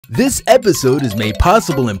This episode is made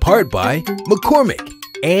possible in part by McCormick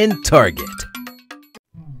and Target.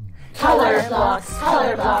 Colorblocks,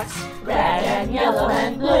 colorblocks, red and yellow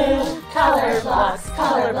and blue. Colorblocks,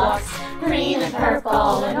 colorblocks, green and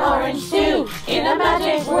purple and orange too. In a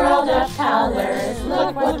magic world of colors,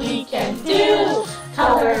 look what we can do.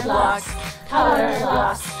 Colorblocks,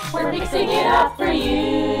 colorblocks, we're mixing it up for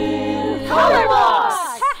you. Colorblocks!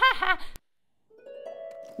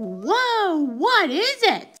 Whoa, what is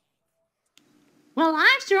it? Well,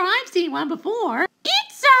 I'm sure I've seen one before.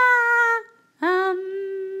 It's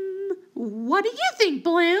what do you think,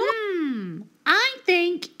 Blue? I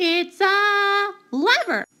think it's a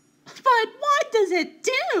lever. But what does it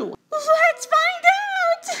do? Let's find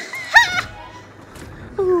out!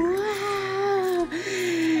 Wow!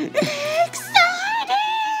 Exciting!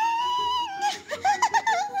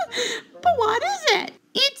 But what is it?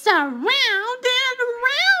 It's a round and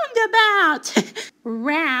roundabout.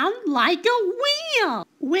 Round like a wheel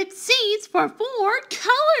with seats for 4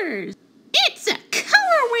 colors. It's a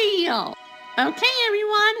color wheel. Okay,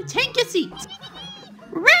 everyone, take your seats.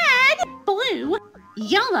 Red, blue,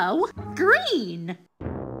 yellow, green.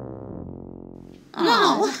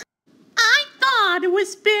 Oh, I thought it would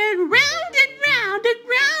spin round and round and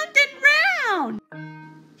round and round.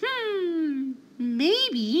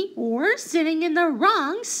 Maybe we're sitting in the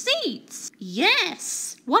wrong seats.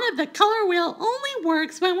 Yes, one of the color wheel only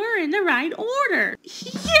works when we're in the right order.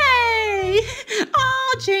 Yay!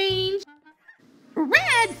 I'll change.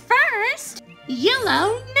 Red first,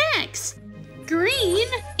 yellow next, green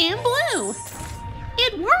and blue.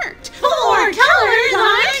 It worked! 4 colors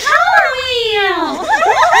on a color wheel!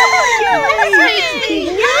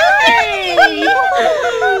 Yay!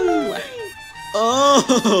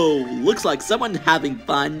 Oh, looks like someone's having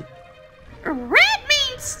fun. Red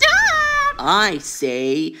means stop! I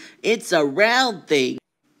say it's a round thing.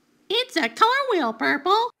 It's a color wheel,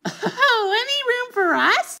 Purple. Oh, any room for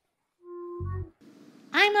us?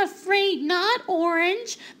 I'm afraid not,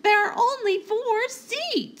 Orange. There are only 4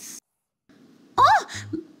 seats. Oh,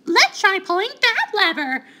 let's try pulling that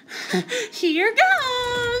lever. Here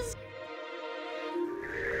goes.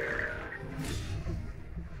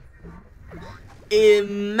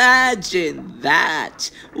 Imagine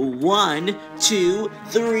that. 1, 2,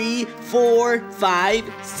 3, 4,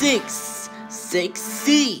 5, 6. 6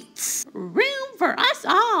 seats. Room for us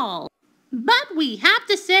all. But we have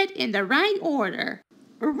to sit in the right order.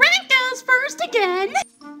 Red goes first again.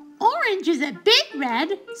 Orange is a bit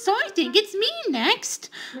red, so I think it's me next.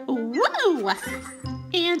 Woo!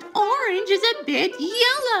 And orange is a bit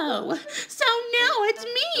yellow, so now it's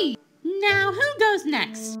me. Now who goes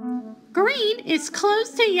next? Green is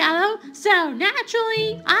close to yellow, so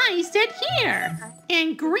naturally I sit here.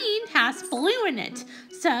 And green has blue in it,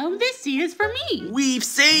 so this seat is for me. We've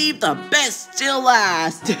saved the best till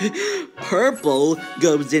last. Purple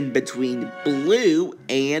goes in between blue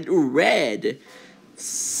and red.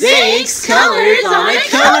 6 colors on a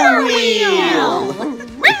color wheel.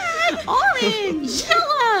 Red, orange,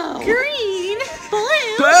 yellow, green,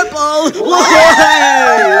 blue, Purple!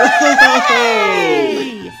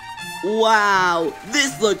 Yay! Wow,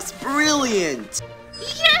 this looks brilliant.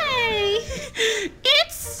 Yay!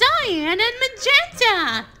 It's cyan and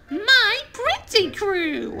magenta, my printing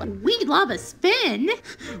crew. We love a spin.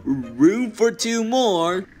 Room for 2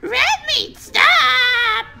 more. Red meat,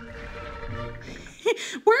 stop!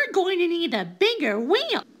 We're going to need a bigger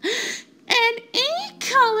wheel. An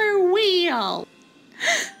 8-color wheel.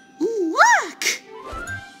 Look!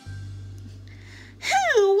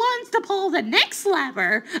 Who wants to pull the next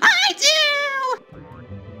lever? I do!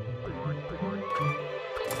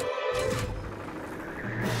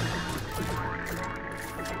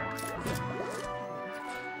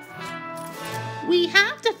 We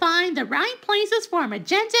have to find the right places for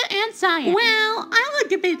magenta and cyan. Well, I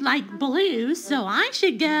look a bit like blue, so I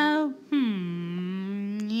should go,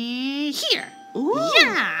 here. Ooh.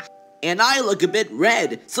 Yeah. And I look a bit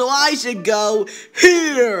red, so I should go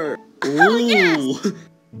here. Oh, yes.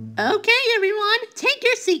 Okay, everyone, take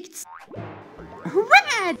your seats.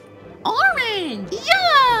 Red, orange,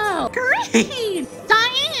 yellow, green,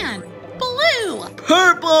 cyan, blue,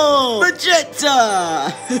 Purple,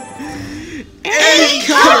 magenta. 8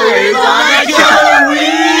 colors on a color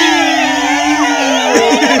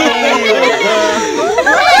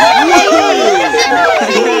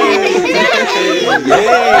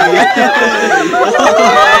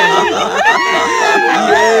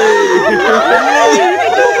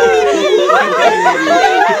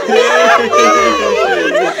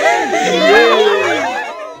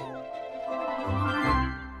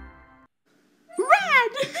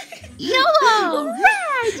Red, yellow,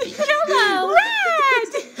 red,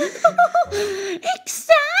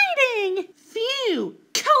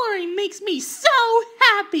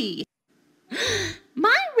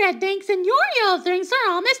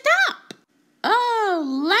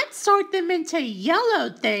 sort them into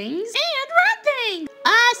yellow things and red things.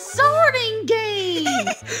 A sorting game.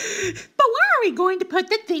 But where are we going to put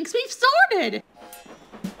the things we've sorted?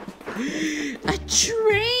 A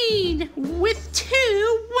train with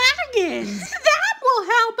 2 wagons. That will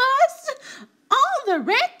help us. All the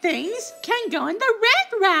red things can go in the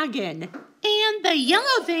red wagon. And the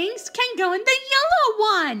yellow things can go in the yellow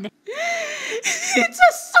one. It's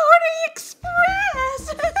a sorting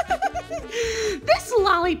express. This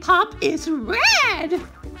lollipop is red.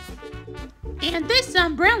 And this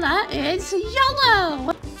umbrella is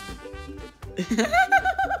yellow.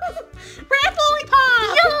 Red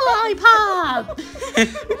lollipop! Yellow lollipop!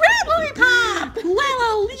 Red lollipop!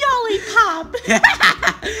 Yellow lollipop!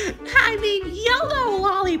 I mean yellow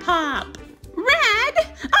lollipop! Red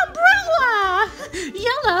umbrella!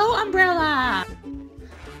 Yellow umbrella!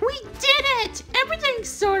 We did it! Everything's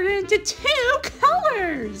sorted into 2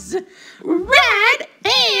 colors! Red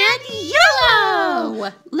and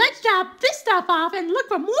yellow! Let's drop this stuff off and look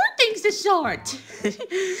for more things to sort!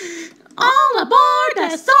 All aboard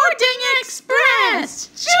the Sorting Express!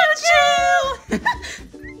 Choo-choo!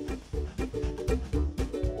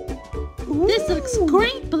 This looks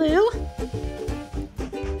great, Blue.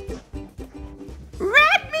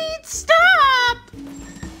 Red means stop!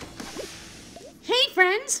 Hey,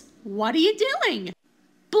 friends, what are you doing?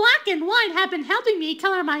 Black and white have been helping me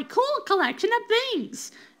color my cool collection of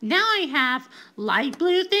things. Now I have light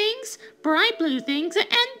blue things, bright blue things,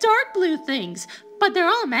 and dark blue things. But they're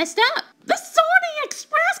all messed up. The Sorting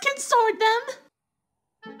Express can sort them.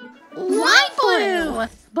 Light blue,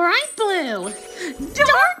 bright blue,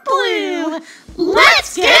 dark blue.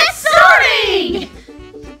 Let's get sorting!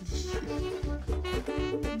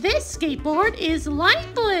 This skateboard is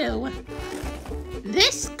light blue.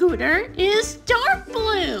 This scooter is dark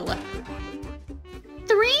blue.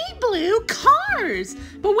 3 blue cars.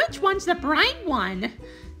 But which one's the bright one?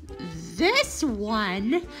 This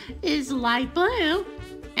one is light blue,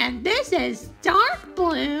 and this is dark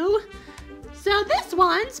blue. So this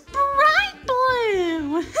one's bright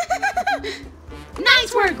blue.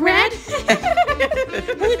 Nice work, Red.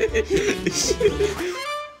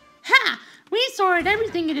 Ha! We sorted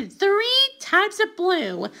everything into 3 types of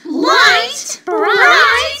blue. Light,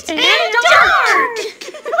 bright, and dark.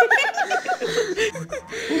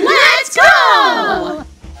 Let's go!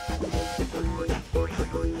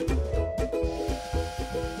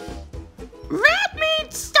 Red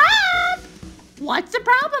means stop! What's the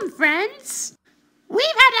problem, friends? We've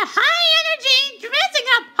had a high-energy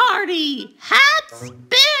dressing-up party. Hats,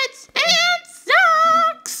 boots, and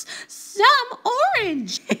socks. Some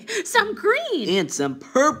orange, some green. And some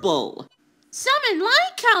purple. Some in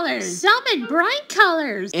light colors. Some in bright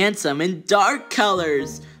colors. And some in dark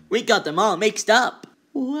colors. We got them all mixed up.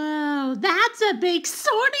 Whoa, that's a big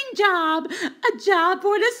sorting job. A job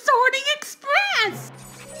for the Sorting Express.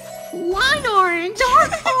 Light orange,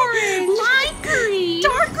 dark orange, light green,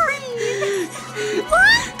 dark green,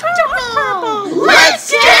 light purple. Let's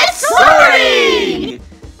get sorting!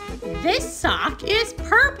 This sock is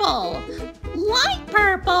purple, light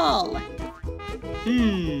purple.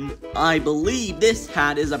 I believe this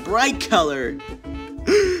hat is a bright color.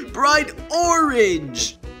 Bright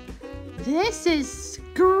orange. This is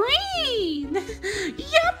green.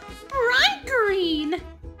 Yep, bright green.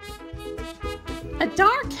 A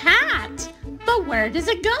dark hat. But where does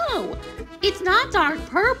it go? It's not dark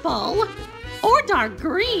purple or dark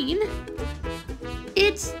green.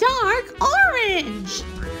 It's dark orange.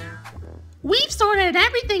 We've sorted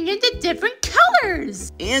everything into different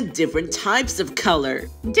colors. And different types of color.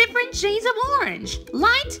 Different shades of orange,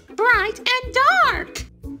 light, bright, and dark.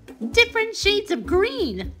 Different shades of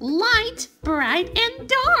green, light, bright, and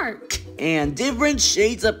dark. And different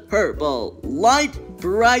shades of purple, light,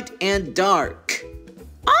 bright, and dark.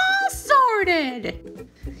 All sorted!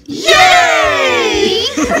 Yay!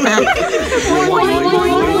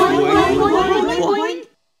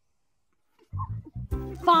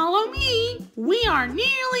 Follow me. We are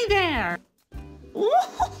nearly there.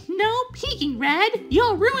 Oh, no peeking, Red.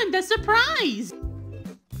 You'll ruin the surprise.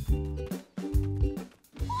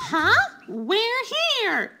 Huh? We're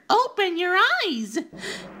here. Open your eyes.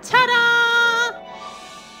 Ta-da!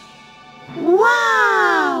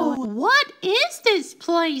 Wow! What is this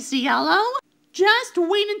place, Yellow? Just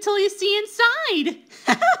wait until you see inside.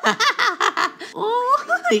 Oh,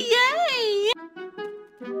 yay!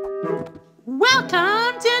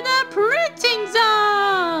 Welcome to the printing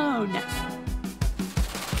zone!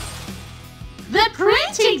 The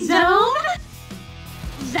printing zone?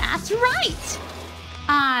 That's right!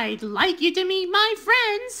 I'd like you to meet my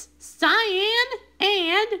friends, Cyan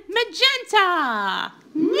and Magenta!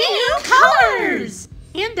 New colors!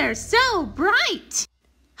 And they're so bright!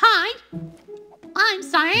 Hi, I'm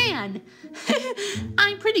Cyan.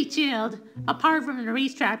 I'm pretty chilled, apart from the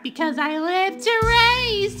racetrack because I live to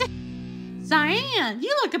race. Cyan,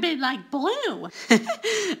 you look a bit like Blue.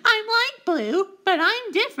 I'm like Blue, but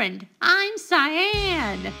I'm different. I'm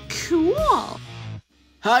Cyan. Cool.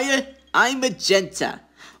 Hiya, I'm Magenta.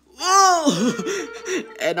 Whoa!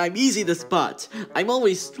 And I'm easy to spot. I'm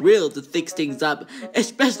always thrilled to fix things up,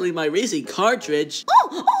 especially my racing cartridge.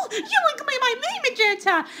 Oh, you look like my name,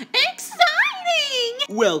 Magenta.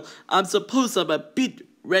 Exciting! Well, I'm suppose I'm a bit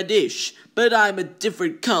reddish, but I'm a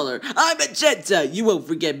different color. I'm Magenta. You won't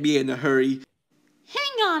forget me in a hurry.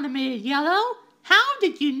 Hang on a minute, Yellow. How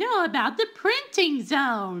did you know about the printing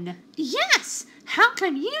zone? Yes, how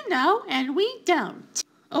come you know and we don't?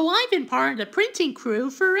 Oh, I've been part of the printing crew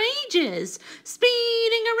for ages.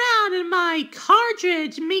 Speeding around in my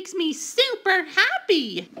cartridge makes me super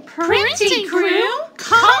happy. Printing crew?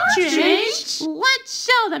 Cartridge? Let's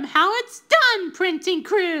show them how it's done, printing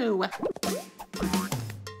crew.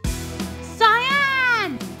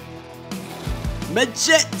 Cyan!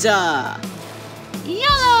 Magenta!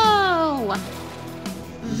 Yellow!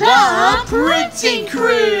 The Printing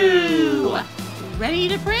Crew! Ready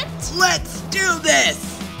to print? Let's do this!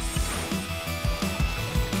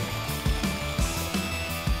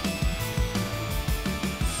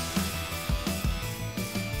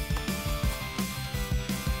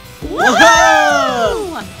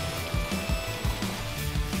 Whoa!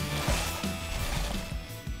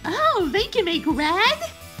 Oh, they can make red,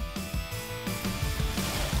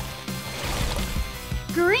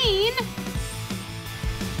 green,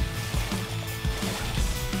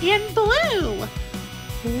 and blue.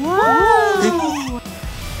 Whoa!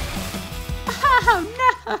 Oh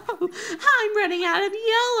no! I'm running out of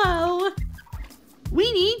yellow.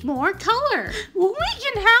 We need more color. We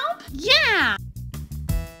can help. Yeah!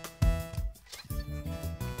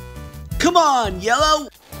 Come on, Yellow!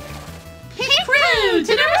 Pit crew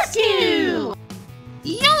to the rescue!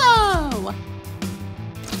 Yellow!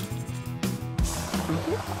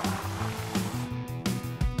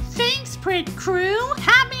 Thanks, Pit crew.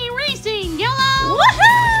 Happy racing, Yellow!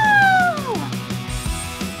 Woohoo!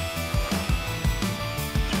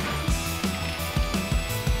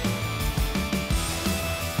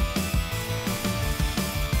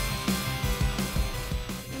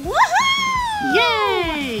 Woohoo!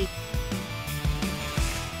 Yay!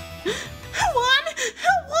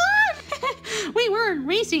 We weren't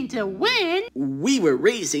racing to win. We were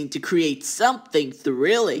racing to create something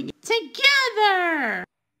thrilling. Together!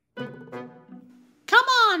 Come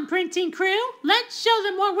on, printing crew. Let's show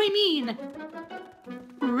them what we mean.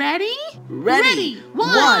 Ready? Ready.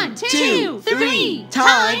 One, two, three.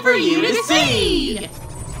 Time for you to see.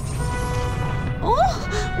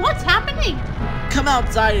 Oh, what's happening? Come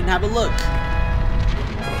outside and have a look.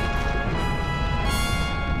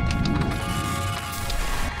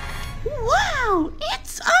 Wow,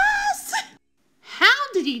 it's us! How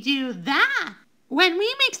did he do that? When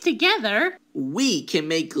we mix together, We can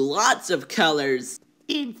make lots of colors.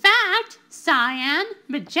 in fact, cyan,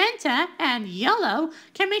 magenta, and yellow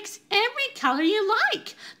can mix every color you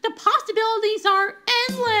like. The possibilities are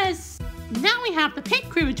endless. Now we have the pit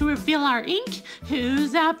crew to refill our ink.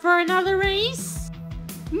 Who's up for another race?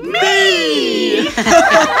 Me!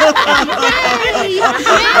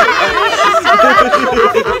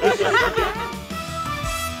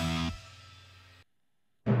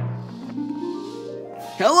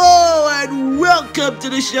 Hello and welcome to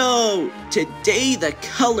the show! Today the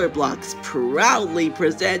Colorblocks proudly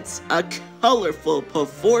presents a colorful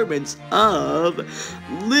performance of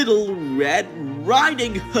Little Red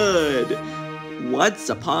Riding Hood. Once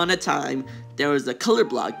upon a time, there was a color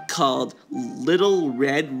block called Little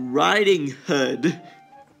Red Riding Hood.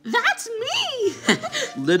 That's me!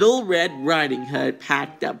 Little Red Riding Hood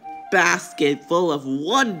packed a basket full of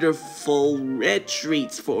wonderful red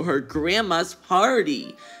treats for her grandma's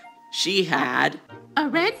party. She had A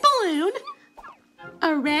red balloon,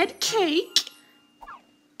 a red cake,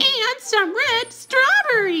 and some red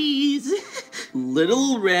strawberries.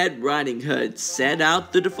 Little Red Riding Hood set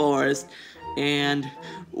out through the forest and...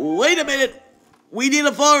 Wait a minute! We need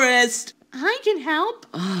a forest! I can help.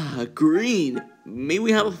 Ah, green. May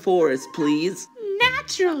we have a forest, please?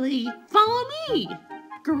 Naturally. Follow me.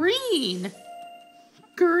 Green.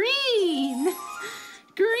 Green.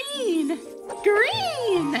 Green.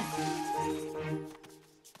 Green.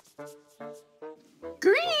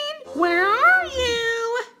 Green, where are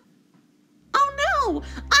you? Oh no,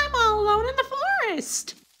 I'm all alone in the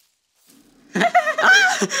forest.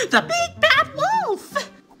 The Big bad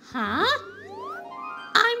wolf. Huh?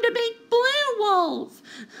 wolf.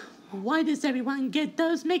 Why does everyone get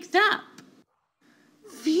those mixed up?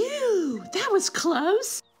 Phew, that was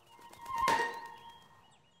close.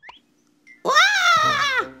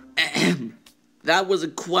 Ah! That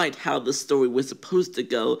wasn't quite how the story was supposed to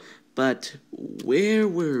go, but where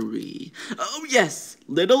were we? Oh yes,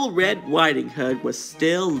 Little Red Riding Hood was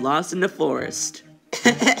still lost in the forest.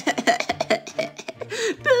 Boo-hoo!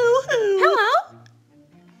 Hello?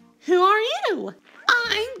 Who are you?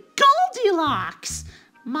 I'm Goldilocks.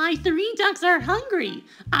 My 3 ducks are hungry.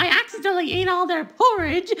 I accidentally ate all their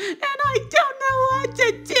porridge, and I don't know what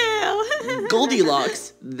to do.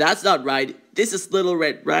 Goldilocks? That's not right. This is Little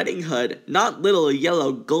Red Riding Hood, not Little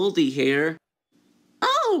Yellow Goldie here.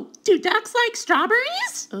 Oh, do ducks like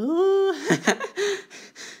strawberries? Ooh.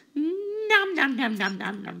 Nom nom nom nom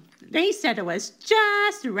nom nom. They said it was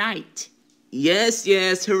just right. Yes,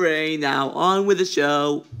 yes, hooray. Now on with the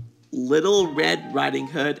show. Little Red Riding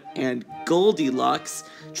Hood and Goldilocks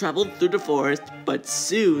traveled through the forest, but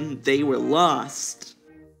soon they were lost.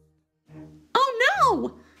 Oh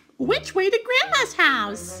no! Which way to Grandma's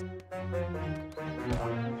house?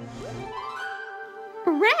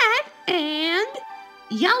 Red and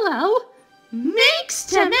yellow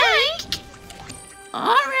mixed to make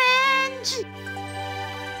orange.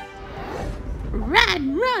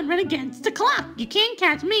 Run against the clock. You can't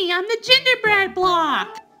catch me, I'm the gingerbread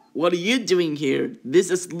block. What are you doing here?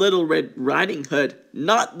 This is Little Red Riding Hood,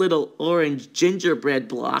 not Little Orange Gingerbread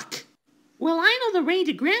Block. Well, I know the way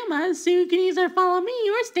to Grandma's, so you can either follow me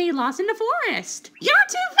or stay lost in the forest. You're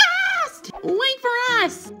too fast! Wait for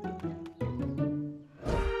us!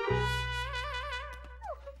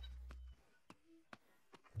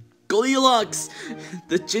 Goldilocks!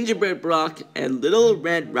 The gingerbread block and Little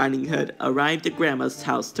Red Riding Hood arrived at Grandma's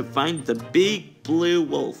house to find the big blue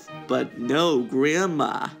wolf, but no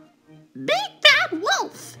Grandma. Big bad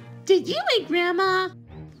wolf! Did you eat Grandma?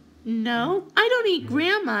 No, I don't eat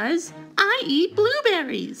grandmas. I eat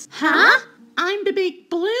blueberries. Huh? I'm the big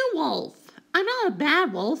blue wolf. I'm not a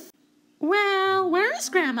bad wolf. Well, where is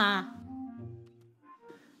Grandma?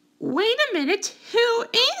 Wait a minute. Who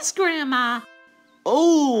is Grandma?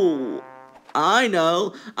 Oh, I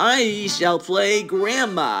know. I shall play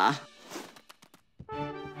Grandma.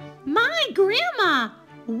 My Grandma!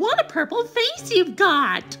 What a purple face you've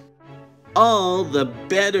got! All the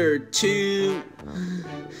better to...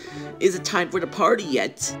 Is it time for the party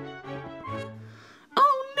yet?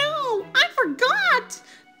 Oh no! I forgot!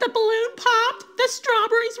 The balloon popped, the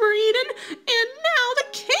strawberries were eaten, and now the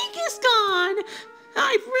cake is gone!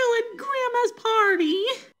 I've ruined Grandma's party!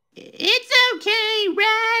 It's okay,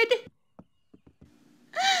 Red!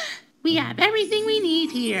 We have everything we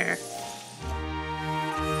need here.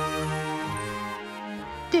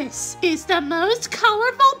 This is the most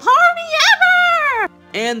colorful party ever!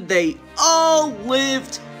 And they all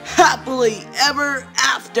lived happily ever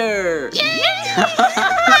after! Yay!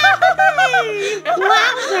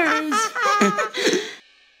 Wowzers!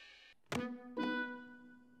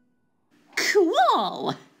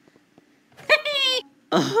 Cool!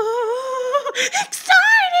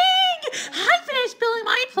 Exciting! I finished building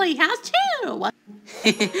my playhouse too!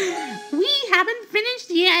 We haven't finished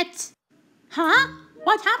yet. Huh?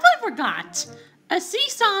 What have I forgot? A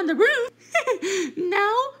seesaw on the roof?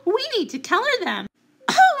 No, we need to color them.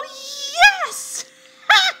 Oh, yes!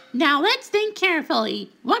 Now let's think carefully.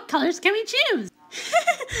 What colors can we choose?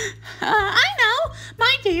 I know!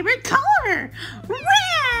 My favorite color!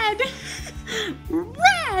 Red!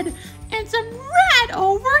 Red! And some red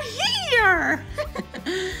over here!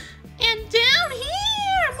 And down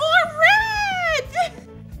here, more red!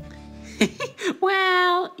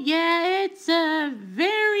 Well, yeah, it's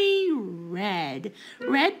very red.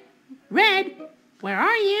 Red, where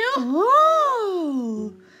are you?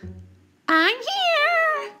 Oh, I'm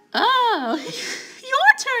here. Oh,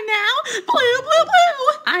 your turn now. Blue.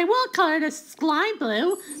 I will color the sky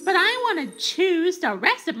blue, but I want to choose the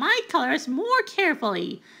rest of my colors more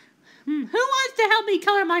carefully. Who wants to help me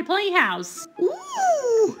color my playhouse?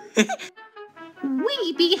 Ooh!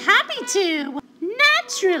 We'd be happy to.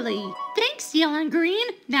 Naturally. Thanks, yellow and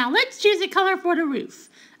green. Now let's choose a color for the roof.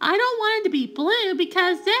 I don't want it to be blue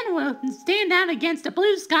because then it will stand out against the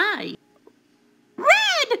blue sky.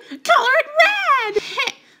 Red! Color it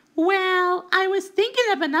red! Well, I was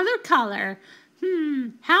thinking of another color.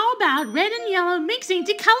 How about red and yellow mixing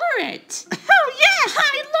to color it? Oh yes!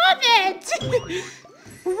 I love it!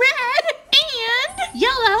 Red and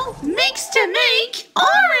yellow mixed to make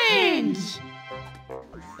orange!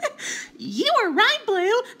 You were right,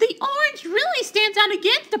 Blue. The orange really stands out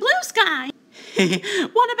against the blue sky.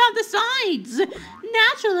 What about the sides?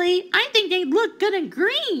 Naturally, I think they'd look good in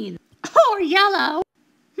green. Oh, or yellow?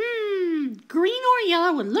 Green or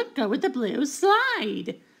yellow would look good with the blue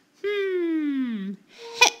slide.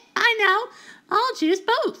 I know. I'll choose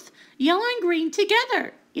both. Yellow and green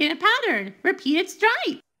together in a pattern. Repeated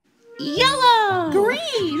stripe. Yellow.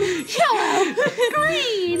 Green. Yellow.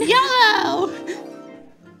 Green. Yellow.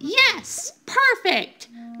 Yes, perfect.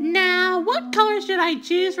 Now, what color should I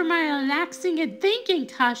choose for my relaxing and thinking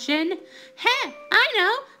cushion? Hey, I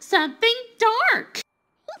know, something dark.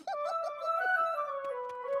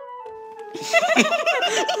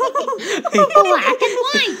 Black and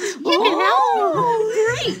white. You can help.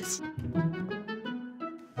 Great.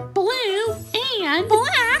 Blue and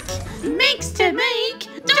black mixed to make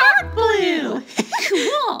dark blue.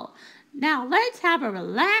 Cool. Now let's have a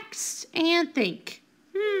relax and think.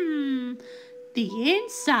 The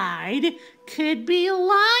inside could be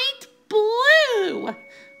light blue.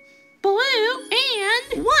 Blue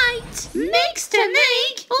and white mixed to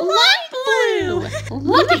make light blue.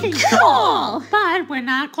 Looking cool. But we're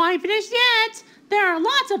not quite finished yet. There are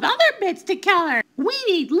lots of other bits to color. We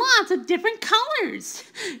need lots of different colors.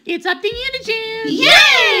 It's up to you to choose.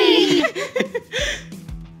 Yay!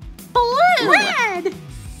 Blue. Red.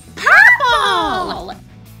 Purple.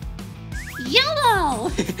 Yellow.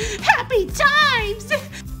 Happy times.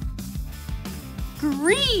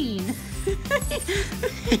 Green.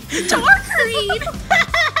 Dark green.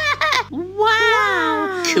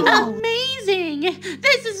 Wow. Cool. Amazing.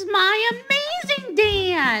 This is my amazing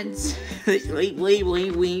dance. Wait. Now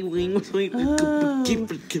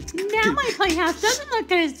my playhouse doesn't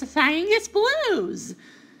look as exciting as Blue's.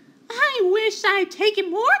 I wish I'd taken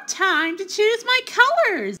more time to choose my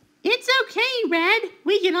colors. It's okay, Red.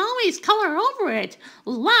 We can always color over it,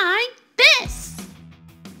 like this.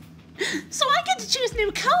 So I get to choose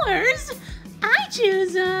new colors. I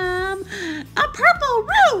choose, a purple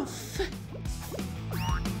roof.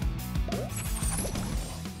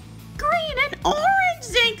 Green and orange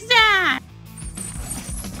zigzag.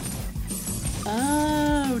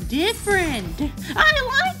 Oh, different. I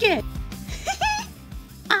like it.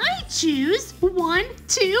 I choose 1,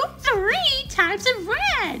 2, 3 types of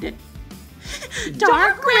red.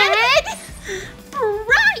 Dark red,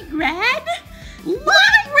 bright red,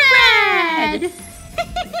 light red.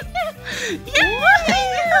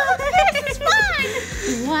 This is fun.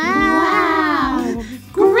 Wow.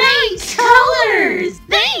 Great colors.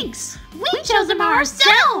 Thanks. We chose them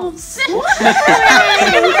ourselves. Hooray!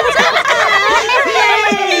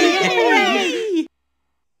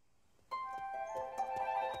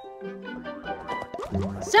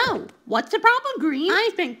 So, what's the problem, Green?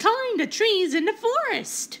 I've been coloring the trees in the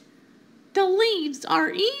forest. The leaves are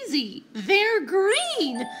easy. They're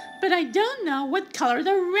green. But I don't know what color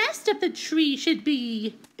the rest of the tree should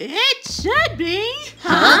be. It should be...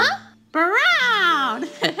 Huh? Brown.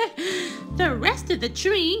 The rest of the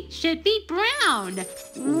tree should be brown.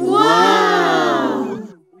 Whoa!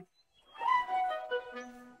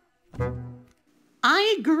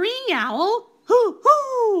 I agree, Owl.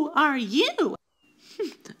 Who are you?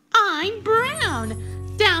 I'm brown.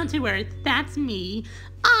 Down to earth, that's me.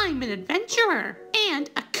 I'm an adventurer and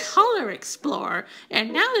a color explorer.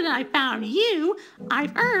 And now that I found you,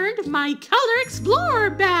 I've earned my Color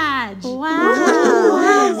Explorer badge.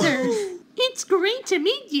 Wow. It's great to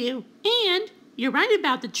meet you. And you're right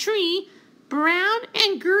about the tree. Brown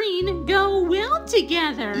and green go well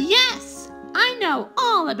together. Yes, I know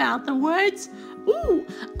all about the woods. Ooh,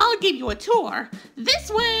 I'll give you a tour.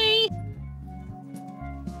 This way.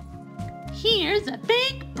 Here's a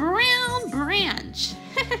big brown branch.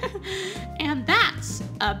 And that's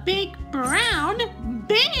a big brown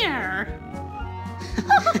bear.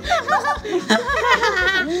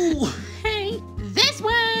 Hey, this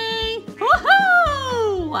way.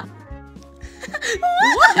 Woohoo!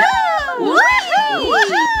 Woohoo!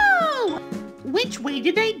 Woohoo! Which way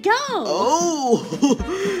did they go? Oh!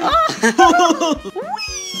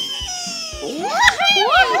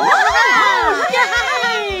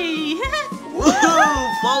 Yay! Whoa!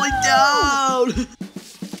 Falling down!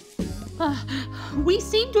 We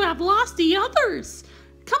seem to have lost the others.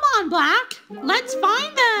 Come on, Black. Let's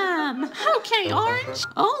find them. Okay, Orange.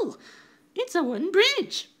 Oh, it's a wooden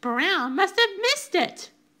bridge. Brown must have missed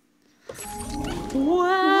it.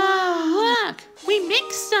 Whoa, look. We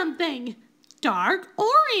mixed something. Dark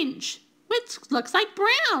orange, which looks like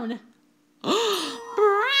brown.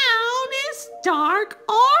 Brown is dark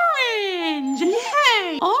orange.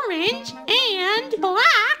 Yay! Orange and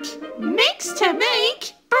black mixed to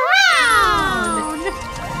make brown.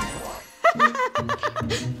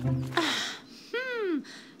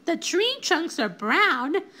 The tree trunks are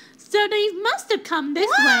brown, so they must have come this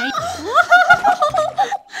way.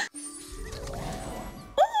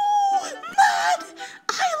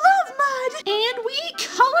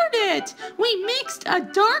 a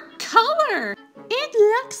dark color. It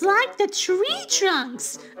looks like the tree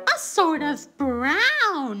trunks, a sort of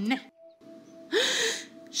brown.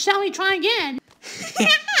 Shall we try again?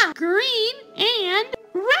 Yeah! Green and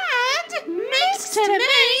red mixed to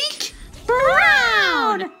make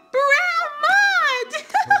brown! Brown mud!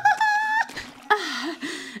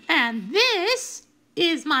 And this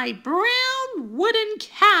is my brown wooden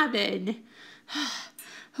cabin.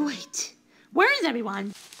 Wait, where is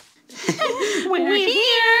everyone? We're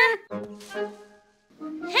here!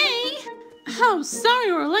 Hey! Oh,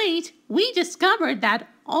 sorry we're late. We discovered that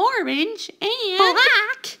orange and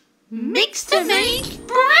black mixed to make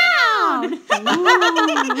brown!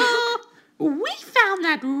 We found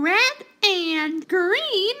that red and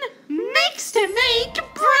green mixed to make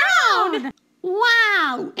brown!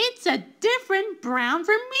 Wow, it's a different brown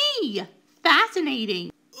for me.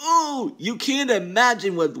 Fascinating. Oh, you can't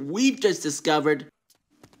imagine what we've just discovered.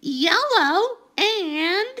 Yellow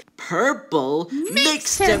and Purple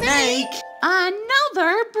mixed to make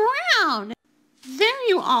another brown. There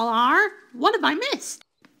you all are. What have I missed?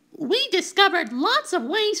 We discovered lots of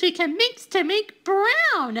ways we can mix to make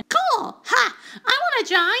brown. Cool. Ha! I want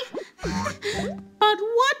to try. But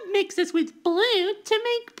what mixes with blue to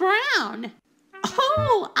make brown?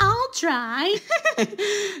 Oh, I'll try.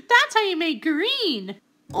 That's how you make green.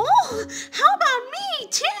 Oh, how about me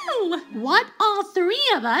too? What, all three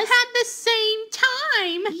of us had the same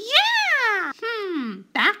time? Yeah!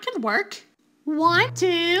 That could work. 1,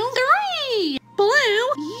 2, 3.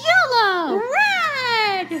 Blue, yellow,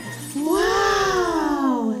 red.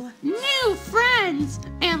 Wow! New friends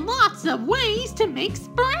and lots of ways to mix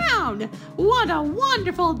brown. What a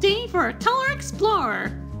wonderful day for a color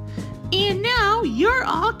explorer. And now you're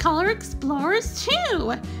all color explorers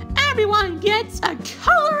too. Everyone gets a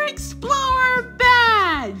Color Explorer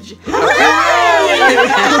badge!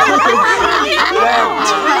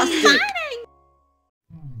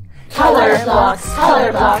 Colorblocks,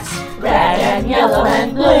 red and yellow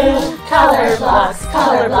and blue. Colorblocks,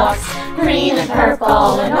 green and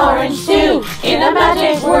purple and orange too. In a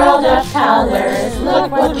magic world of colors,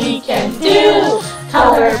 look what we can do.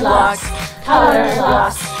 Colorblocks,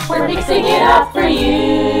 we're mixing it up for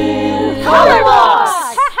you. Colorblocks!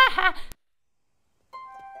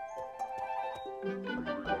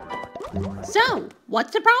 So,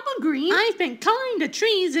 what's the problem, Green? I've been coloring the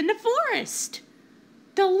trees in the forest.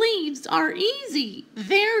 The leaves are easy.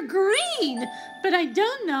 They're green. But I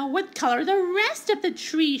don't know what color the rest of the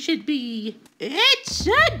tree should be. It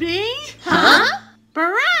should be... Huh?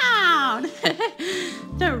 Brown!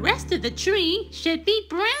 The rest of the tree should be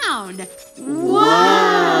brown.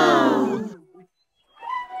 Wow!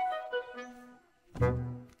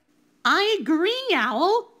 I agree,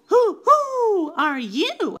 Owl. Who are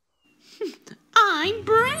you? I'm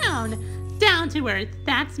brown. Down to earth,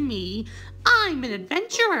 that's me. I'm an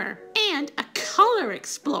adventurer and a color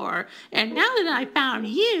explorer. And now that I found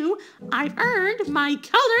you, I've earned my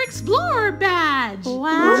Color Explorer badge.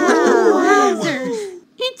 Wow. Wowzers.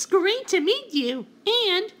 It's great to meet you.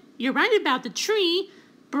 And you're right about the tree.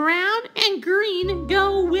 Brown and green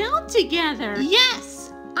go well together.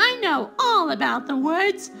 Yes, I know all about the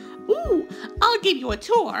woods. Ooh, I'll give you a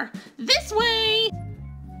tour. This way.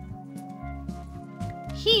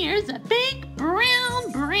 Here's a big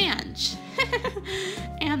brown branch.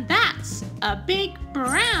 And that's a big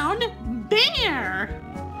brown bear.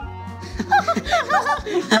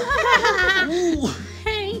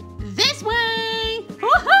 Hey, this way.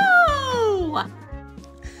 Woohoo!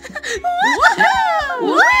 Woohoo!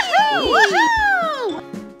 Woohoo!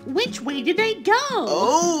 Which way did they go?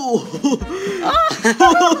 Oh!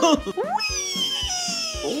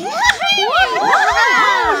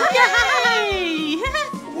 Yay!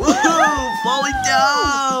 Whoa! Falling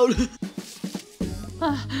down!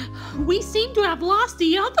 We seem to have lost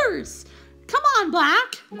the others. Come on,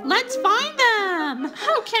 Black. Let's find them.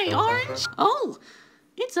 Okay, Orange. Oh,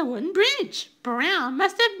 it's a wooden bridge. Brown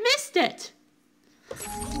must have missed it.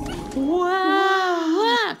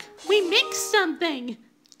 Whoa, look. We mixed something.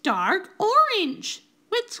 Dark orange,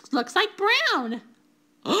 which looks like brown.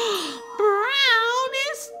 Brown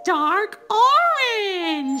is dark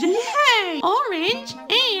orange. Yay! Orange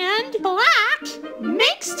and black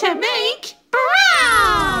mixed to make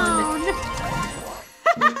brown.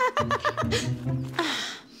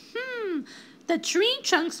 The tree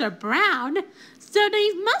trunks are brown, so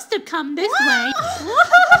they must have come this way.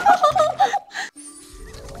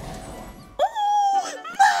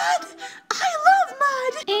 Mud! I love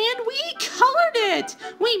mud! And we colored it!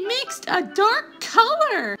 We mixed a dark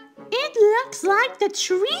color. It looks like the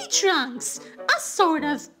tree trunks, a sort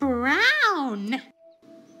of brown.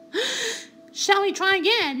 Shall we try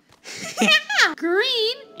again? Yeah!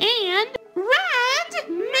 Green and red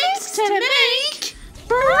mixed to make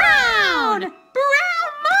brown!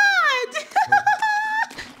 Brown mud!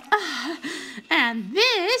 And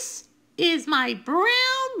this is my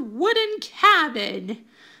brown wooden cabin.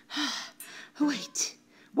 Wait,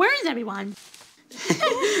 where is everyone?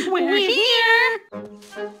 We're here!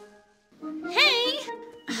 Hey!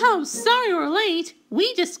 Oh, sorry we're late.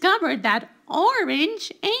 We discovered that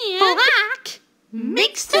orange and black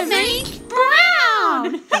mixed to make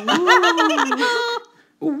brown!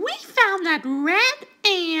 We found that red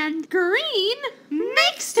and green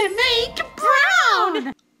mixed to make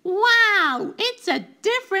brown! Wow, it's a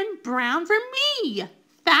different brown for me.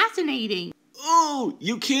 Fascinating. Oh,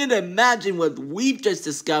 you can't imagine what we've just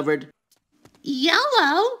discovered.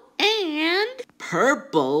 Yellow and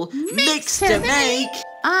Purple mixed to make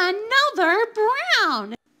another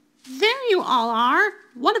brown. There you all are.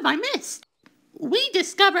 What have I missed? We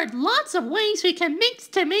discovered lots of ways we can mix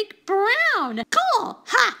to make brown. Cool.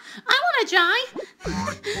 Ha! I want to try.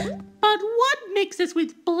 But what mixes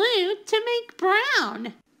with blue to make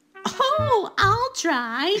brown? Oh, I'll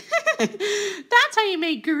try. That's how you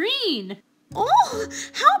make green. Oh,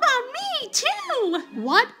 how about me too?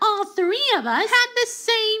 What, all three of us had the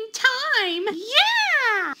same time?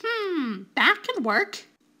 Yeah! That could work.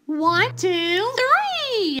 1, 2,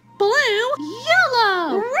 3. Blue,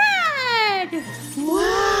 yellow, red.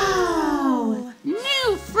 Wow!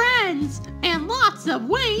 New friends and lots of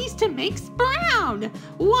ways to mix brown.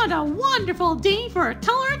 What a wonderful day for a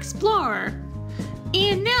color explorer.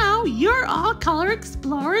 And now you're all color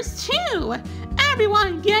explorers too.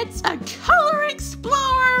 Everyone gets a Color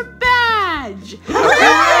Explorer badge!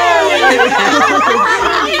 Hooray!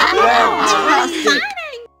 Fantastic!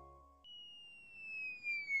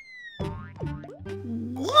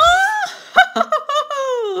 Whoa!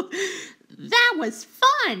 That was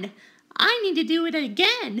fun! I need to do it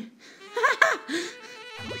again.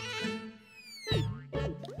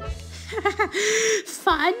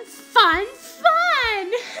 Fun, fun,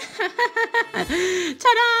 fun!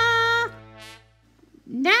 Ta-da!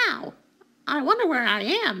 Now, I wonder where I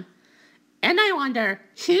am. And I wonder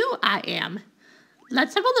who I am.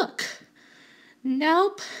 Let's have a look.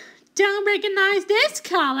 Nope, don't recognize this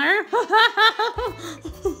color.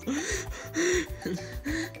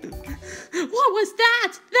 What was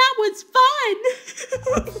that? That was fun.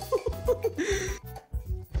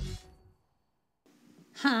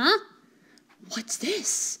 Huh? What's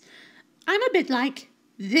this? I'm a bit like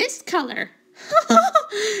this color.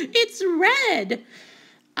 It's red.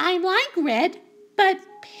 I'm like red, but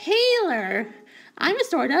paler. I'm a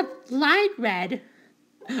sort of light red.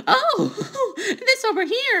 Oh, this over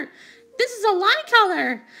here. This is a light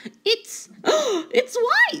color. It's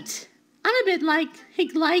white. I'm a bit like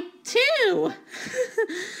light too.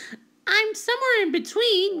 I'm somewhere in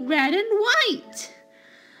between red and white.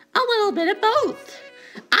 A little bit of both.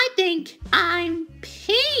 I think I'm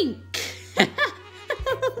pink.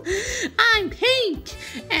 I'm pink,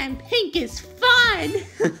 and pink is fun.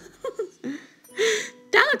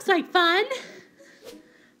 That looks like fun.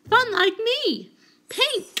 Fun like me.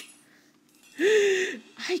 Pink.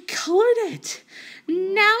 I colored it.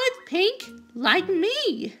 Now it's pink like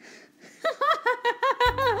me.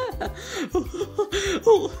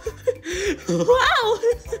 Wow.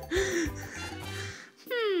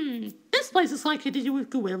 This place is likely to do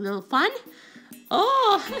with a little fun.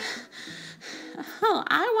 Oh,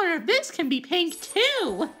 I wonder if this can be pink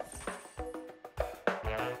too.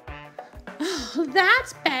 Oh,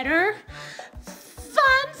 that's better.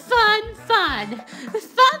 Fun, fun, fun.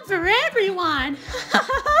 Fun for everyone.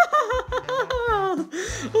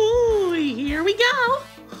 Ooh, here we go.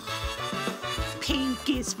 Pink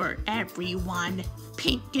is for everyone.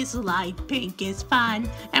 Pink is light, pink is fun.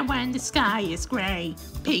 And when the sky is gray,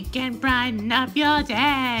 pink can brighten up your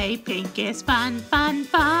day. Pink is fun, fun,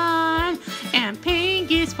 fun. And pink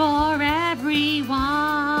is for everyone.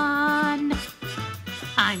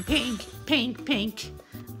 I'm pink, pink, pink.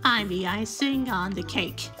 I'm the icing on the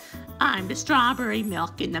cake. I'm the strawberry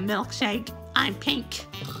milk in the milkshake. I'm pink.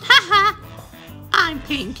 Ha ha! I'm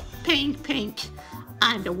pink, pink, pink.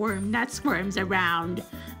 I'm the worm that squirms around.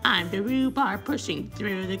 I'm the rhubarb pushing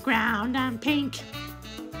through the ground. I'm pink.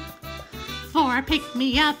 For a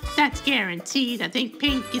pick-me-up that's guaranteed, I think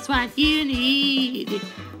pink is what you need.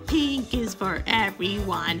 Pink is for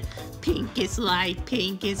everyone. Pink is light,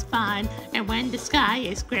 pink is fun. And when the sky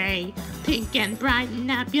is gray, pink can brighten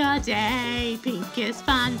up your day. Pink is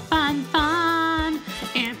fun, fun, fun.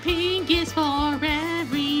 And pink is for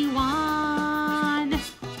everyone.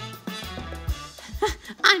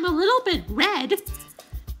 I'm a little bit red.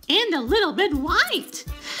 and a little bit white.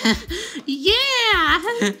 Yeah,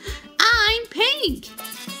 I'm pink.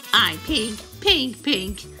 I'm pink, pink,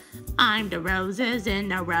 pink. I'm the roses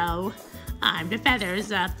in a row. I'm the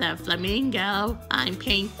feathers of the flamingo. I'm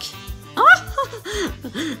pink. Oh!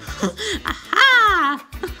 Aha!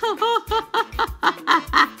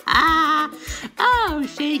 Oh,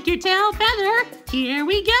 shake your tail feather. Here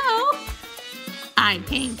we go. I'm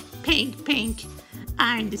pink, pink, pink.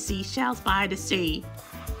 I'm the seashells by the sea.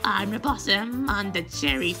 I'm the blossom on the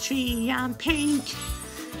cherry tree. I'm pink.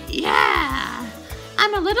 Yeah!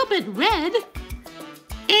 I'm a little bit red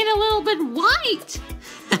and a little bit white.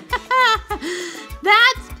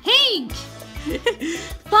 That's pink.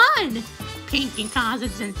 Fun. Pink can cause a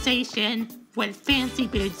sensation. With fancy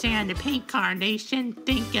boots and a pink carnation,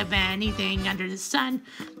 think of anything under the sun.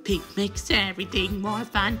 Pink makes everything more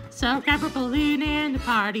fun. So grab a balloon and a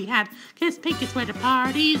party hat, 'cause pink is where the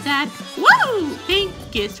party's at. Woo! Pink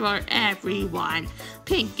is for everyone.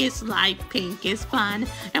 Pink is life, pink is fun.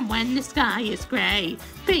 And when the sky is gray,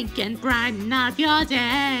 pink can brighten up your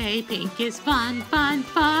day. Pink is fun, fun,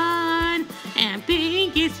 fun. And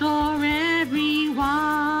pink is for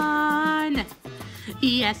everyone.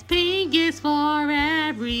 Yes, pink is for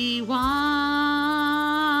everyone.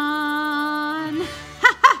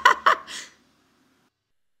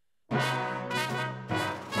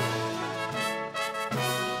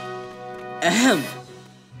 Ahem.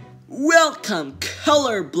 Welcome,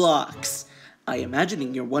 Colorblocks. I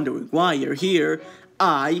imagining you're wondering why you're here.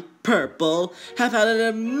 I, Purple, have had an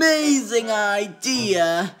amazing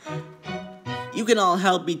idea. You can all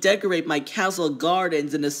help me decorate my castle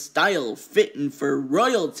gardens in a style fitting for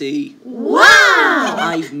royalty. Wow!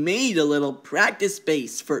 I've made a little practice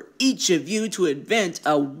space for each of you to invent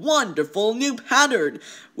a wonderful new pattern.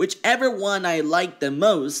 Whichever one I like the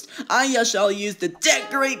most, I shall use to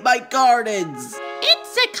decorate my gardens.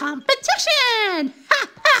 It's a competition! Ha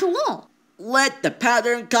ha! Cool! Let the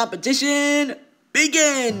pattern competition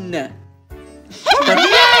begin.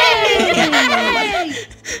 Yay!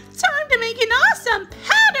 Time to make an awesome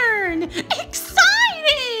pattern!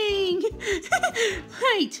 Exciting!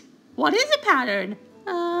 Wait, what is a pattern?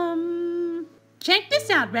 Check this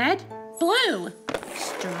out, Red. Blue.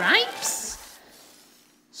 Stripes.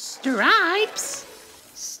 Stripes.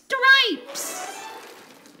 Stripes.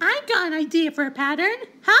 I got an idea for a pattern.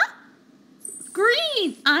 Huh?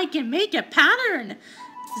 Green. I can make a pattern.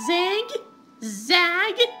 Zig.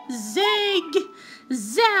 Zag, zig,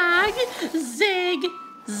 zag, zig,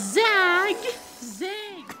 zag,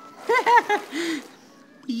 zig.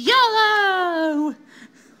 Yellow!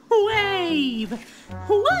 Wave,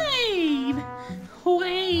 wave,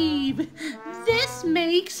 wave. This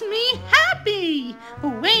makes me happy.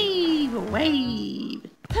 Wave, wave.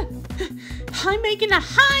 I'm making a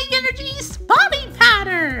high energy spotting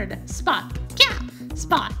pattern. Spot, gap,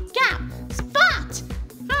 spot, gap, spot.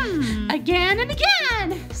 Again and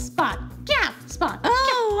again. Spot, gap, spot.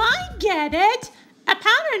 Oh, I get it. A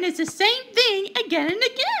pattern is the same thing again and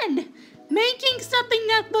again. Making something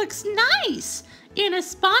that looks nice. In a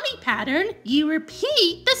spotty pattern, you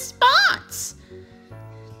repeat the spots.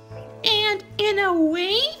 And in a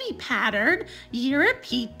wavy pattern, you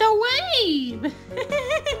repeat the wave.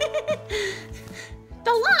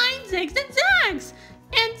 The line zigs and zags.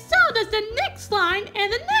 And so does the next line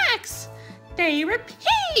and the next. They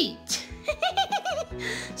repeat.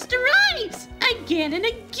 Stripes again and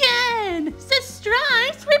again. The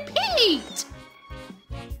stripes repeat.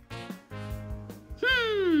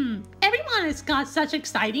 Everyone has got such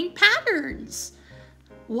exciting patterns.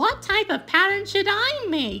 What type of pattern should I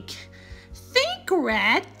make? Think,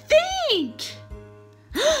 Red, think.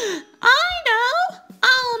 I know.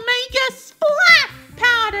 I'll make a splat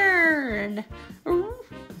pattern.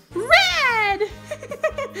 Red.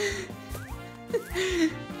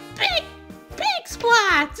 Big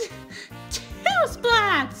splat! 2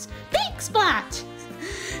 splats! Big splat! 2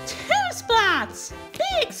 splats!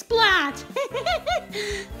 Big splat!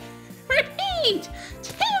 Repeat!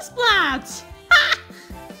 2 splats! Ha!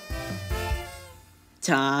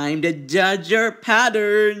 Time to judge your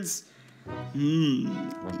patterns.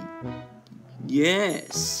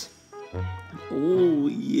 Yes. Oh,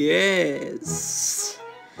 yes.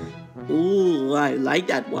 Oh, I like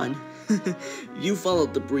that one. You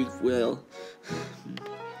followed the brief well.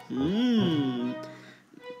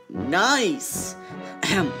 Nice.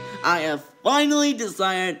 I have finally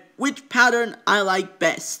decided which pattern I like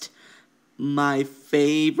best. My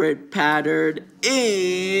favorite pattern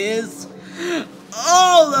is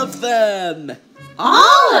all of them.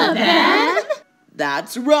 All of them?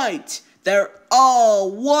 That's right. They're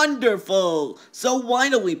all wonderful. So why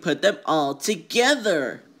don't we put them all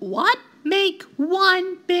together? What? Make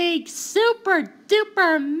one big super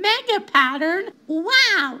duper mega pattern?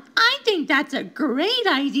 Wow, I think that's a great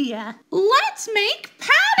idea. Let's make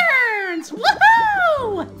patterns!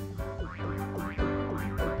 Woohoo!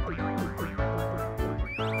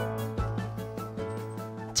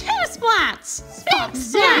 Two splats! Big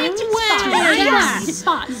zag!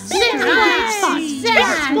 Spot! Zig splat!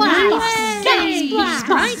 Big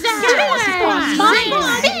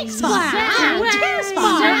splat!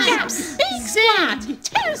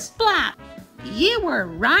 Two splat! You were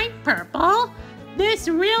right, Purple. This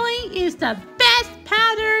really is the best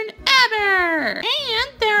pattern ever!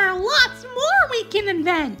 And there are lots more we can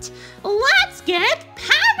invent. Let's get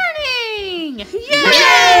patterning! Yay!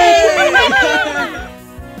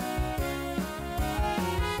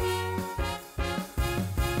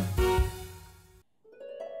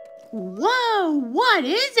 Whoa, what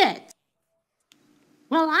is it?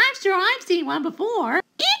 Well, I'm sure I've seen one before.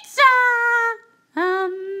 It's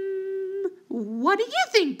what do you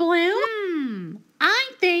think, Blue?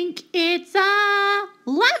 I think it's a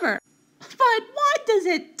lever. But what does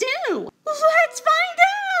it do? Let's find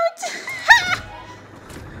out!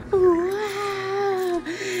 Wow!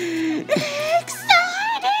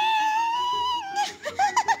 Exciting!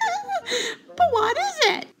 But what is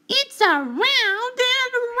it? It's a round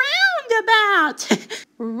and roundabout.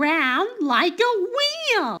 Round like a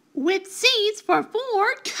wheel with seats for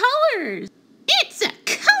 4 colors. It's a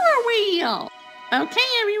color wheel. Okay,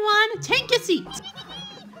 everyone, take a seat.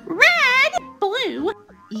 Red, blue,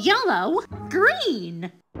 yellow,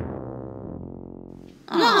 green.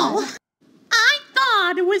 Oh, I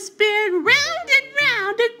thought it was spin round and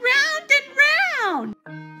round and round and round.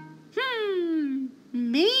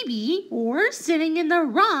 Maybe we're sitting in the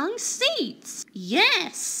wrong seats.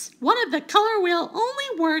 Yes, one of the color wheel only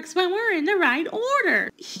works when we're in the right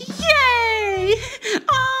order. Yay!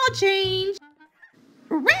 I'll change.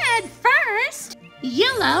 Red first,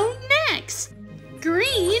 yellow next,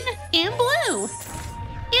 green and blue.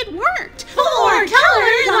 It worked! 4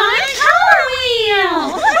 colors on a color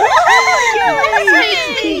wheel!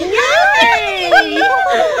 Yay!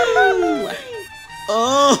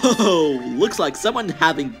 Oh, looks like someone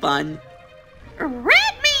having fun.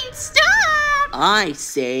 Red means stop! I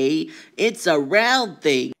say it's a round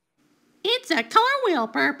thing. It's a color wheel,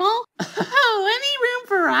 Purple. Oh, any room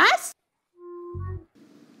for us?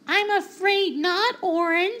 I'm afraid not,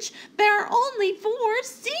 Orange. There are only 4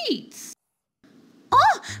 seats.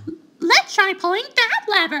 Oh, let's try pulling that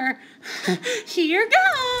lever. Here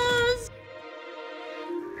goes.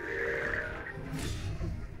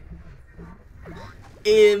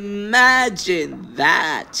 Imagine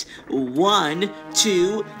that. 1,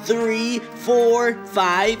 2, 3, 4,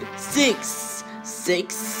 5, 6.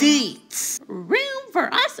 6 seats. Room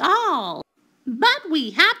for us all. But we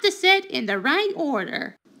have to sit in the right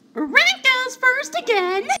order. Red goes first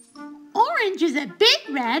again. Orange is a bit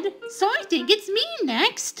red, so I think it's me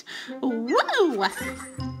next. Whoa!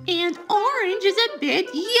 And orange is a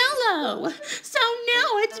bit yellow, so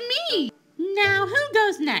now it's me. Now who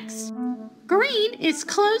goes next? Green is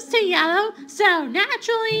close to yellow, so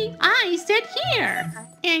naturally I sit here.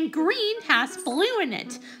 And green has blue in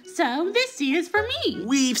it, so this seat is for me.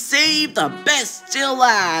 We've saved the best till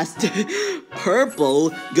last.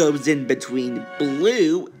 Purple goes in between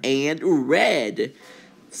blue and red.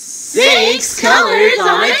 6 colors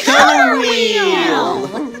on a color wheel.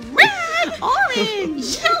 Red,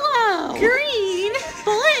 orange, yellow, green,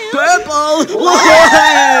 blue, Purple.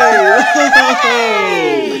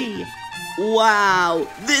 Yay! Wow,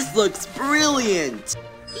 this looks brilliant.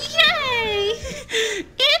 Yay!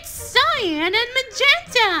 It's cyan and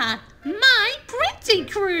magenta, my printing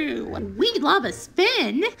crew. We love a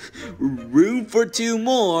spin. Room for 2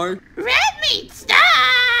 more. Red meat,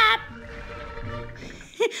 stop!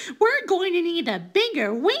 We're going to need a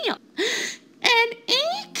bigger wheel. An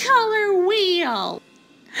 8-color wheel.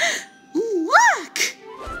 Look!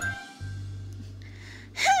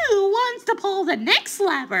 Who wants to pull the next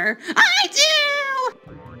lever? I do!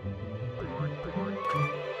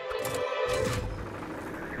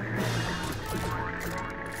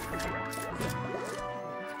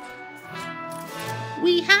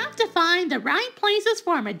 We have to find the right places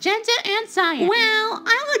for magenta and cyan. Well,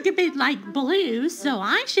 I look a bit like blue, so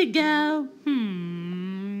I should go,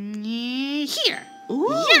 here.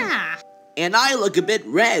 Ooh. Yeah. And I look a bit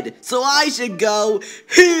red, so I should go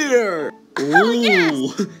here. Oh,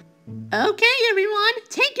 yes. Okay, everyone,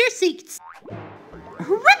 take your seats.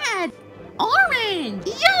 Red, orange,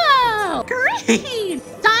 yellow, green,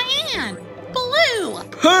 cyan, blue,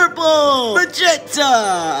 Purple,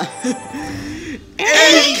 magenta.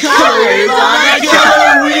 8 colors on a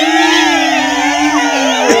color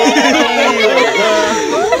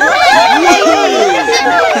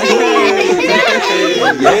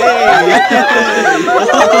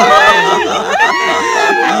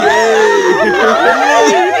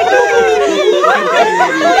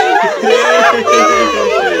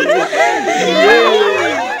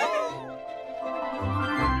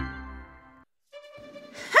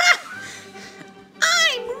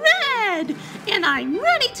I'm red, and I'm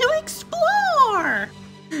ready to explore.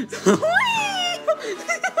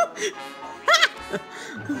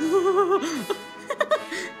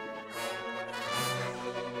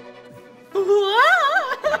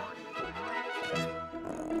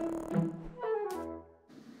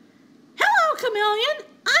 Hello, Chameleon.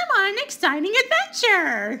 I'm on an exciting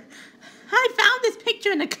adventure. I found this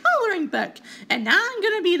picture in a coloring book, and now I'm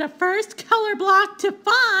going to be the first color block to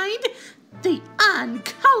find the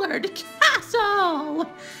uncolored castle.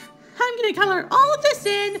 I'm going to color all of this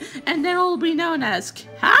in, and then it will be known as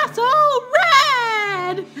Castle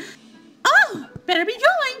Red. Oh, better be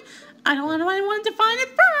going. I don't want anyone to find it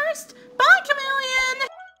first. Bye, Chameleon.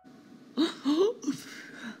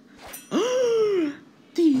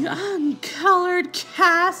 The uncolored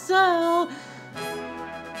castle.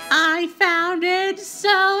 I found it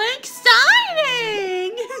so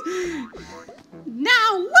exciting.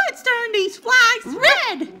 Now let's turn these flags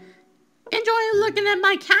red. Enjoy looking at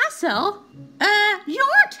my castle.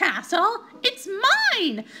 Your castle? It's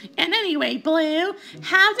mine. And anyway, Blue,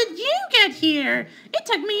 how did you get here? It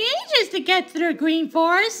took me ages to get through Green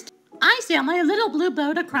Forest. I sailed my little blue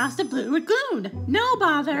boat across the Blue Lagoon. No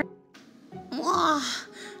bother. Well,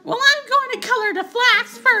 I'm going to color the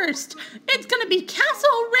flags first. It's going to be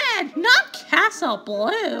Castle Red, not Castle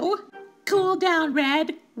Blue. Cool down,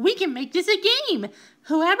 Red. We can make this a game.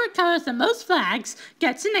 Whoever colors the most flags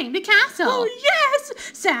gets to name the castle. Oh, yes!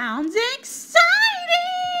 Sounds exciting!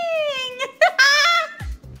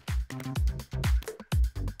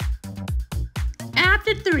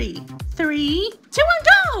 After 3. 3, 2, and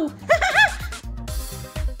go!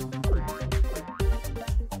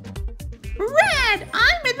 Red,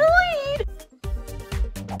 I'm in the lead!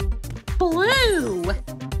 Blue!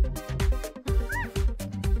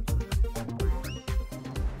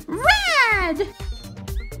 Red!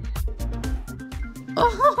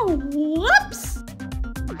 Oh, whoops!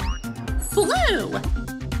 Blue!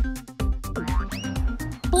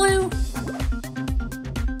 Blue!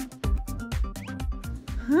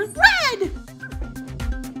 Red!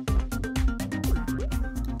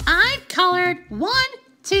 I've colored 1,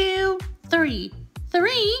 2, 3.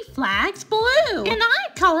 3 flags blue. And I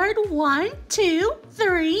colored 1, 2,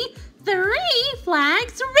 3, 3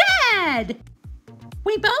 flags red.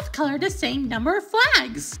 We both colored the same number of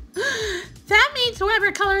flags. That means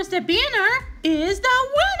whoever colors the banner is the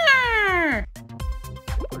winner.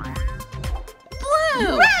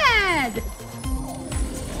 Blue. Red.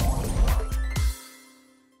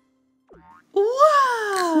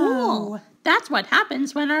 Whoa. Cool. That's what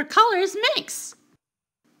happens when our colors mix.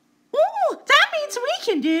 Ooh, that means we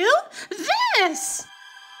can do this!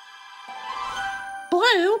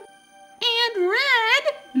 Blue and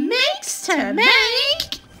red mix to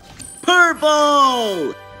make...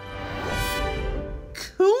 purple!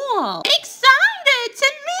 Cool! Excited to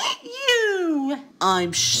meet you!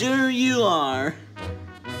 I'm sure you are.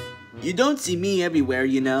 You don't see me everywhere,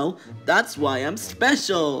 you know. That's why I'm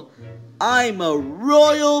special. I'm a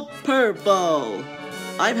royal purple.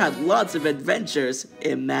 I've had lots of adventures.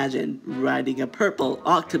 Imagine riding a purple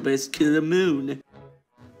octopus to the moon.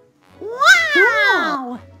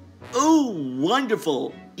 Wow! Oh,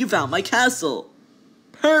 wonderful! You found my castle.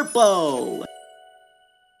 Purple!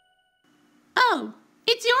 Oh,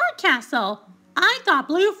 it's your castle. I thought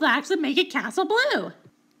blue flags would make it Castle Blue. And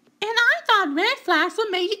I thought red flags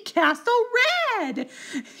would make it Castle Red.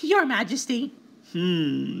 Your Majesty.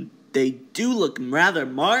 They do look rather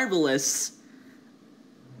marvelous.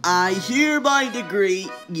 I hereby decree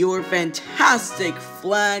your fantastic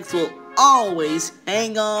flags will always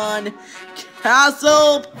hang on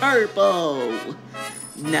Castle Purple.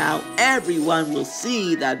 Now everyone will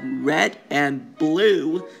see that red and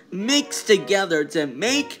blue mix together to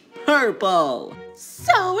make purple.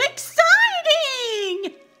 So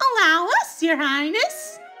exciting! Allow us, Your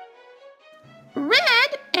Highness.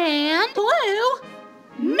 Red and blue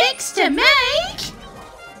mix to make...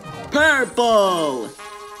 purple!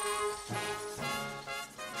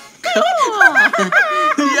 Cool!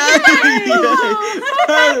 Yay!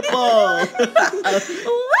 Purple!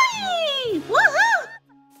 Whee! Woohoo!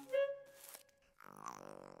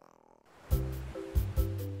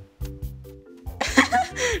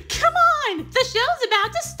 Come on! on! The show's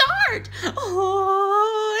about to start!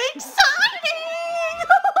 Oh, exciting!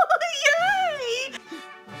 Yay!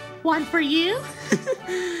 One for you.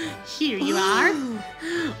 Here you are.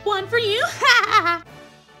 One for you.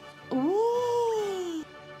 Ooh.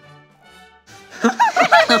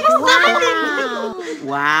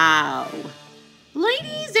 Wow.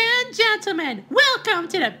 Ladies and gentlemen, welcome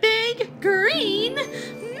to the Big Green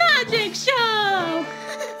Magic Show!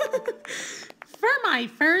 For my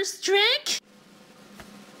first trick...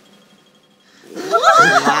 Wow!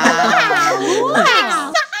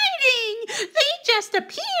 Exciting! They just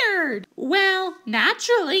appeared! Well,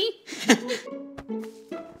 naturally.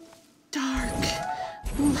 Dark,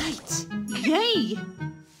 light, yay!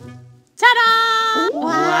 Ta-da!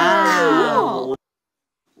 Wow!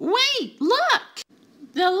 Wait, look!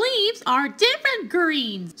 The leaves are different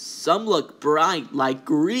greens. Some look bright like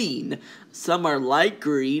green, some are light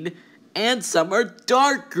green, and some are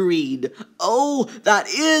dark green. Oh, that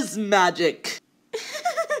is magic!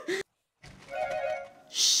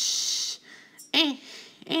 Shh!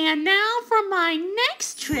 And now for my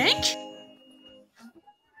next trick.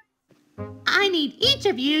 I need each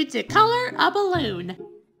of you to color a balloon.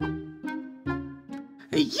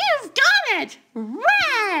 You've got it!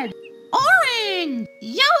 Red! Orange!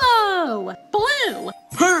 Yellow! Blue!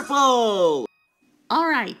 Purple! All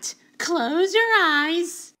right, close your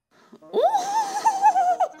eyes.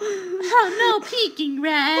 Oh, no peeking,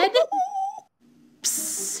 Red.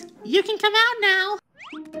 Psst, you can come out now.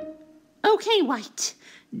 Okay, White,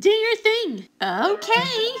 do your thing.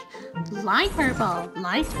 Okay. Light purple,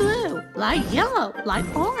 light blue, light yellow, light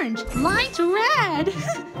orange, light red.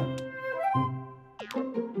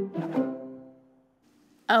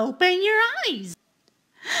 Open your eyes.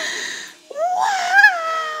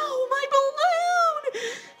 Wow! My balloon!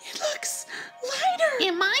 It looks lighter.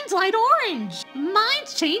 And mine's light orange.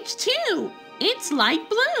 Mine's changed too. It's light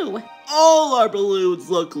blue. All our balloons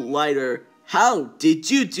look lighter. How did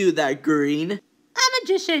you do that, Green? A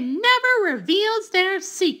magician never reveals their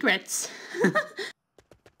secrets.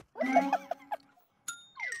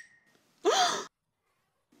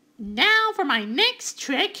 Now for my next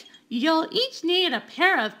trick. You'll each need a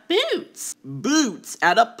pair of boots. Boots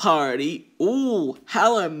at a party? Ooh,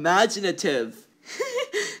 how imaginative.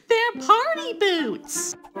 They're party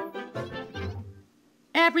boots.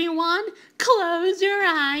 Everyone, close your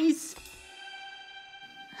eyes.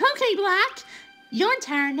 Okay, Black, your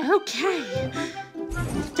turn. Okay.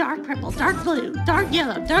 Dark purple, dark blue, dark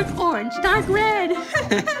yellow, dark orange, dark red.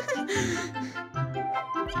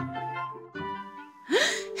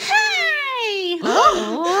 Hey!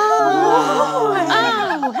 Oh,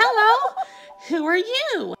 hello. Who are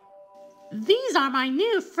you? These are my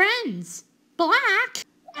new friends. Black,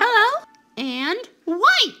 hello, and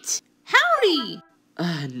White. Howdy.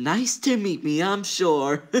 Nice to meet me, I'm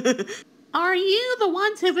sure. Are you the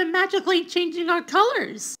ones who've been magically changing our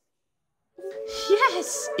colors?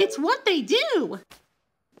 Yes, it's what they do.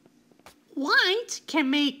 White can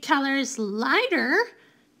make colors lighter,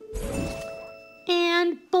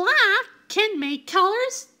 and black can make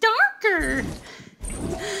colors darker.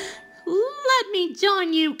 Let me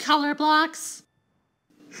join you, Colorblocks.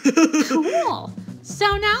 Cool.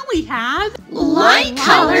 So now we have Light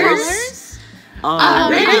colors,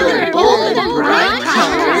 regular bold and bright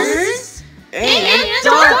colors, and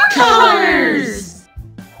dark colors.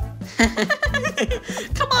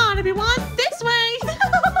 Come on, everyone, this way.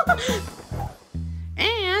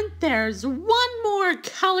 And there's one more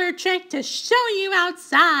color trick to show you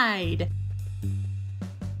outside.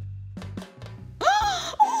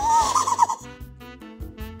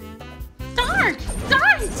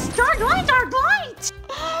 Dark light, dark light.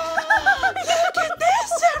 Look at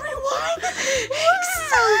this, everyone.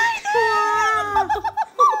 Exciting.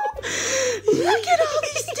 Look at all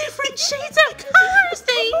these different shades of colors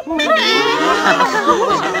they make.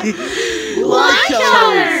 Light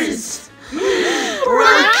colors.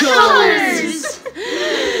 Bright colors.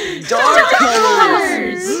 Dark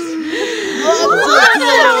colors. Lots of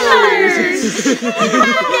colors.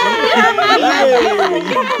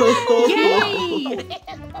 Yay!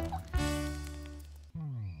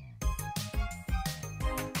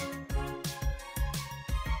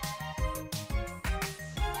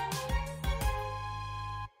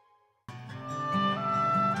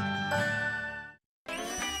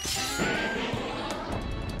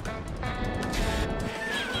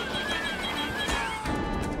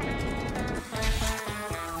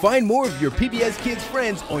 Find more of your PBS Kids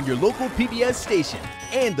friends on your local PBS station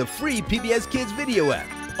and the free PBS Kids video app.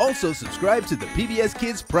 Also subscribe to the PBS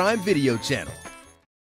Kids Prime Video channel.